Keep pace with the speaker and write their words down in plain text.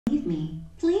Leave me,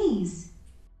 please.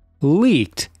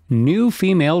 Leaked new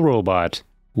female robot.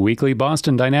 Weekly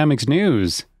Boston Dynamics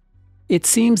news. It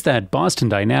seems that Boston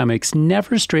Dynamics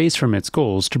never strays from its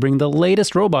goals to bring the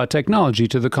latest robot technology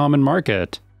to the common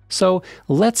market. So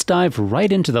let's dive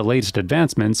right into the latest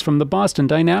advancements from the Boston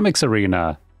Dynamics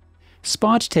arena.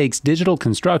 Spot takes digital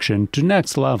construction to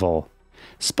next level.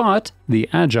 Spot, the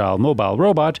agile mobile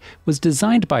robot, was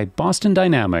designed by Boston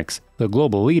Dynamics, the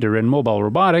global leader in mobile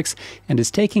robotics, and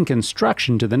is taking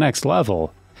construction to the next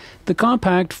level. The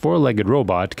compact four-legged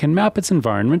robot can map its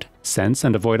environment, sense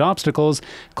and avoid obstacles,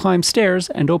 climb stairs,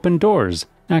 and open doors,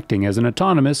 acting as an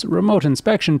autonomous remote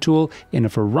inspection tool in a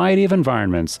variety of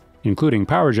environments, including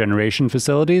power generation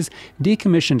facilities,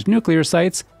 decommissioned nuclear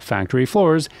sites, factory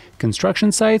floors,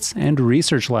 construction sites, and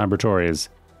research laboratories.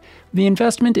 The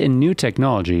investment in new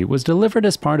technology was delivered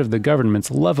as part of the government's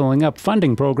Levelling Up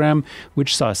funding program,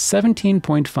 which saw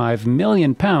 £17.5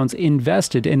 million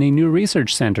invested in a new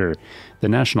research centre, the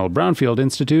National Brownfield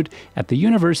Institute, at the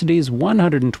university's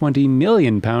 £120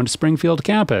 million Springfield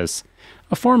campus,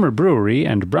 a former brewery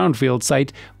and brownfield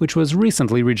site which was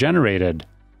recently regenerated.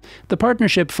 The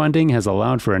partnership funding has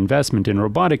allowed for investment in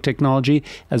robotic technology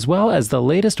as well as the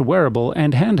latest wearable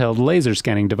and handheld laser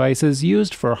scanning devices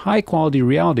used for high-quality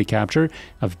reality capture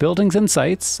of buildings and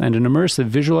sites, and an immersive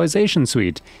visualization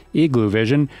suite, Igloo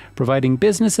Vision, providing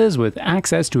businesses with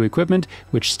access to equipment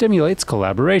which stimulates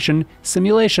collaboration,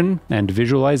 simulation, and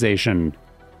visualization.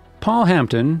 Paul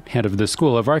Hampton, head of the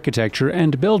School of Architecture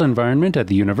and Built Environment at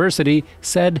the university,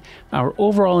 said, "Our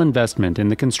overall investment in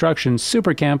the construction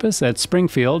super campus at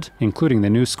Springfield, including the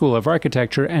new School of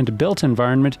Architecture and Built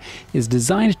Environment, is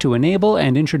designed to enable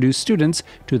and introduce students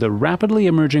to the rapidly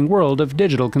emerging world of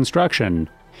digital construction.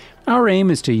 Our aim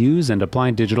is to use and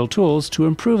apply digital tools to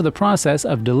improve the process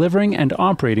of delivering and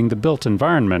operating the built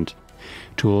environment.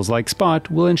 Tools like Spot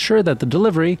will ensure that the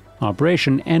delivery,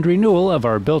 operation, and renewal of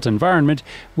our built environment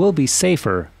will be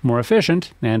safer, more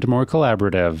efficient, and more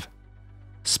collaborative."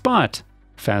 Spot.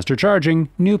 Faster charging,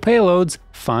 new payloads,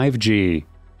 5G.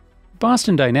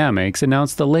 Boston Dynamics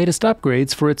announced the latest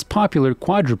upgrades for its popular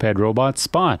quadruped robot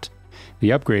Spot. The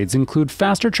upgrades include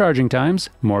faster charging times,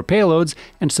 more payloads,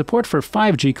 and support for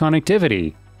 5G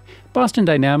connectivity. Boston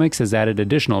Dynamics has added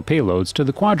additional payloads to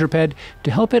the quadruped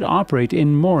to help it operate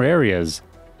in more areas.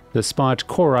 The Spot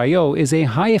Core I/O is a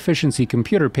high-efficiency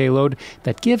computer payload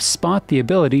that gives Spot the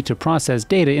ability to process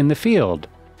data in the field.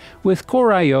 With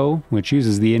Core I/O, which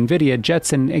uses the NVIDIA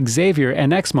Jetson Xavier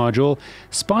NX module,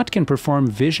 Spot can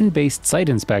perform vision-based site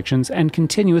inspections and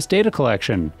continuous data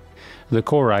collection. The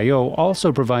Core I/O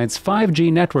also provides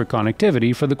 5G network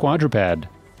connectivity for the quadruped.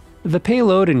 The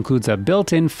payload includes a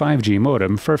built-in 5G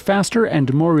modem for faster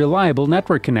and more reliable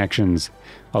network connections.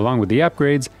 Along with the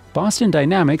upgrades, Boston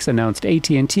Dynamics announced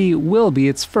AT&T will be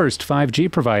its first 5G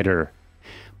provider.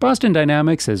 Boston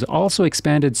Dynamics has also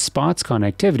expanded Spot's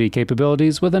connectivity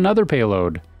capabilities with another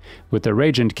payload. With the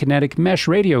Radiant Kinetic Mesh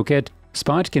Radio Kit,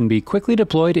 Spot can be quickly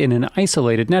deployed in an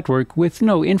isolated network with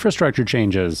no infrastructure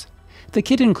changes. The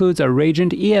kit includes a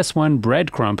Radiant ES1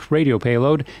 breadcrumb radio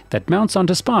payload that mounts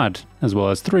onto Spot, as well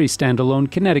as 3 standalone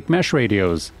kinetic mesh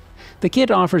radios. The kit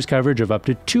offers coverage of up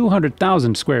to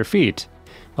 200,000 square feet.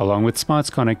 Along with Spot's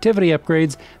connectivity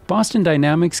upgrades, Boston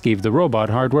Dynamics gave the robot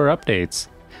hardware updates.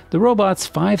 The robot's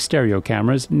 5 stereo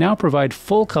cameras now provide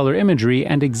full-color imagery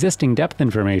and existing depth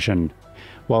information.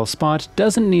 While Spot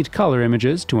doesn't need color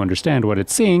images to understand what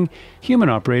it's seeing, human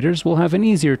operators will have an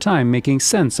easier time making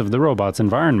sense of the robot's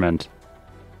environment.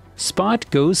 Spot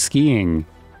goes skiing.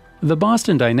 The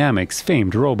Boston Dynamics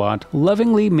famed robot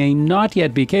lovingly may not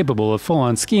yet be capable of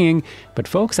full-on skiing, but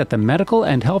folks at the Medical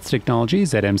and Health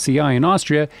Technologies at MCI in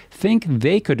Austria think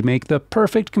they could make the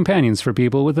perfect companions for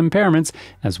people with impairments,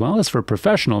 as well as for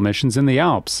professional missions in the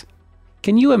Alps.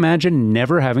 Can you imagine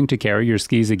never having to carry your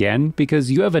skis again because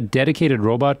you have a dedicated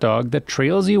robot dog that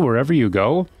trails you wherever you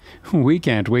go? We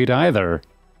can't wait either.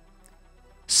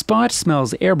 Spot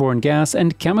smells airborne gas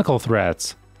and chemical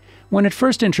threats. When it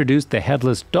first introduced the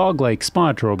headless dog-like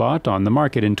Spot robot on the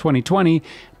market in 2020,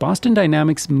 Boston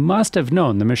Dynamics must have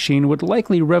known the machine would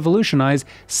likely revolutionize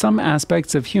some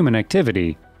aspects of human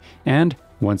activity. And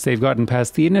once they've gotten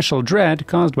past the initial dread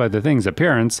caused by the thing's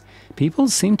appearance, people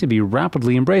seem to be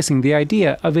rapidly embracing the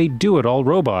idea of a do-it-all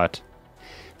robot.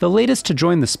 The latest to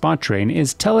join the Spot train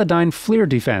is Teledyne FLIR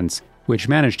Defense, which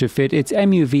managed to fit its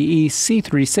MUVE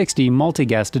C360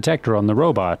 multi-gas detector on the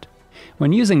robot.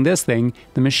 When using this thing,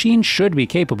 the machine should be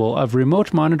capable of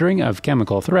remote monitoring of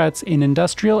chemical threats in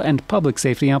industrial and public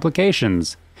safety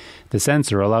applications. The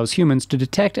sensor allows humans to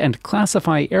detect and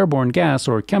classify airborne gas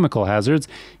or chemical hazards,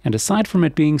 and aside from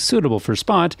it being suitable for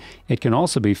Spot, it can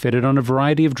also be fitted on a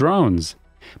variety of drones.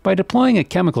 By deploying a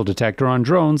chemical detector on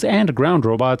drones and ground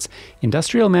robots,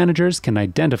 industrial managers can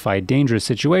identify dangerous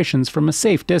situations from a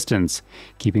safe distance,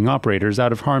 keeping operators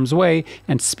out of harm's way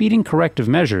and speeding corrective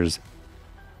measures.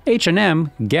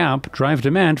 H&M, Gap drive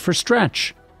demand for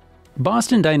Stretch.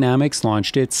 Boston Dynamics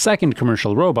launched its second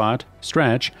commercial robot,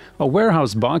 Stretch, a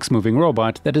warehouse box-moving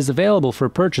robot that is available for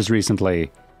purchase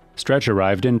recently. Stretch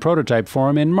arrived in prototype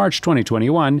form in March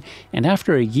 2021, and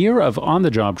after a year of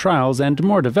on-the-job trials and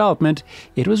more development,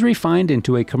 it was refined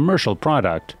into a commercial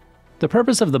product. The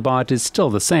purpose of the bot is still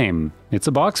the same. It's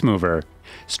a box mover.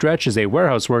 Stretch is a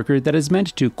warehouse worker that is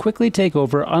meant to quickly take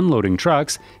over unloading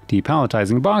trucks,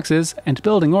 depalletizing boxes, and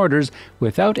building orders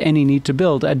without any need to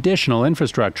build additional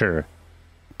infrastructure.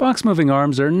 Box-moving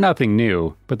arms are nothing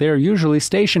new, but they are usually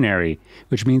stationary,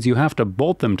 which means you have to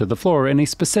bolt them to the floor in a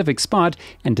specific spot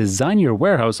and design your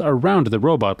warehouse around the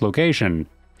robot location.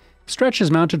 Stretch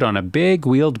is mounted on a big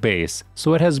wheeled base,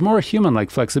 so it has more human-like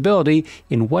flexibility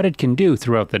in what it can do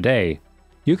throughout the day.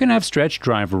 You can have Stretch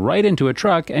drive right into a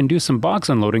truck and do some box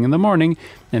unloading in the morning,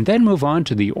 and then move on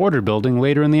to the order building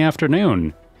later in the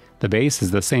afternoon. The base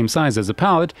is the same size as a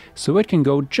pallet, so it can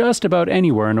go just about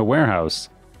anywhere in a warehouse.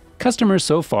 Customers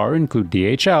so far include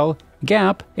DHL,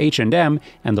 Gap, H&M,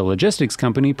 and the logistics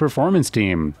company Performance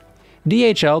Team.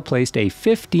 DHL placed a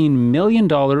 $15 million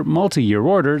multi-year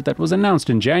order that was announced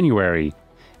in January.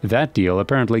 That deal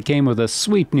apparently came with a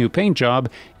sweet new paint job,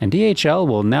 and DHL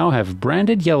will now have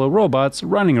branded yellow robots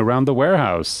running around the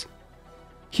warehouse.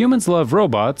 Humans love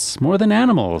robots more than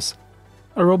animals.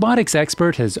 A robotics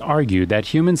expert has argued that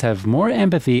humans have more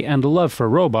empathy and love for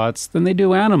robots than they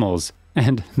do animals,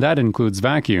 and that includes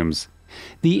vacuums.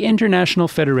 The International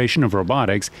Federation of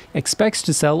Robotics expects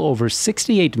to sell over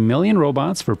 68 million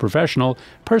robots for professional,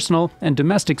 personal, and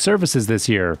domestic services this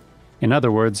year. In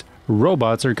other words,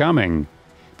 robots are coming.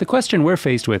 The question we're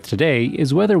faced with today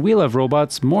is whether we love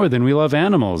robots more than we love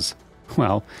animals.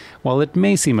 Well, while it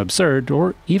may seem absurd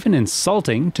or even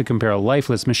insulting to compare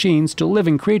lifeless machines to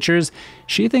living creatures,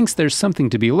 she thinks there's something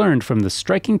to be learned from the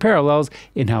striking parallels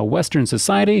in how Western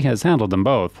society has handled them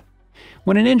both.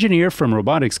 When an engineer from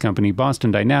robotics company Boston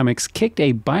Dynamics kicked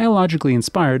a biologically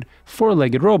inspired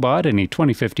four-legged robot in a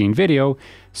 2015 video,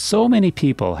 so many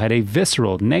people had a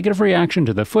visceral negative reaction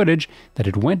to the footage that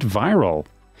it went viral.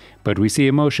 But we see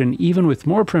emotion even with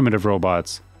more primitive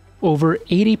robots. Over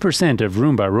 80% of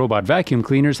Roomba robot vacuum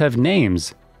cleaners have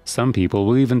names. Some people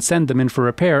will even send them in for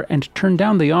repair and turn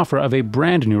down the offer of a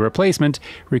brand new replacement,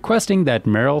 requesting that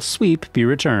Meryl Sweep be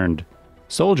returned.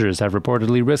 Soldiers have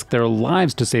reportedly risked their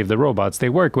lives to save the robots they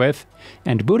work with,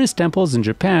 and Buddhist temples in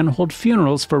Japan hold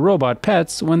funerals for robot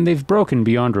pets when they've broken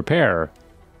beyond repair.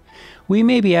 We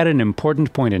may be at an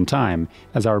important point in time,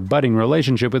 as our budding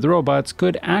relationship with robots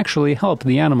could actually help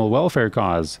the animal welfare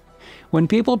cause. When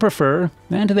people prefer,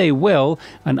 and they will,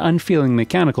 an unfeeling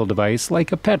mechanical device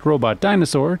like a pet robot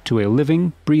dinosaur to a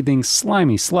living, breathing,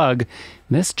 slimy slug,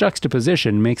 this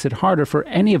juxtaposition makes it harder for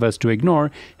any of us to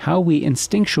ignore how we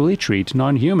instinctually treat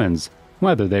non-humans,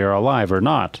 whether they are alive or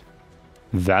not.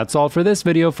 That's all for this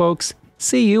video, folks.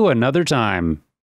 See you another time.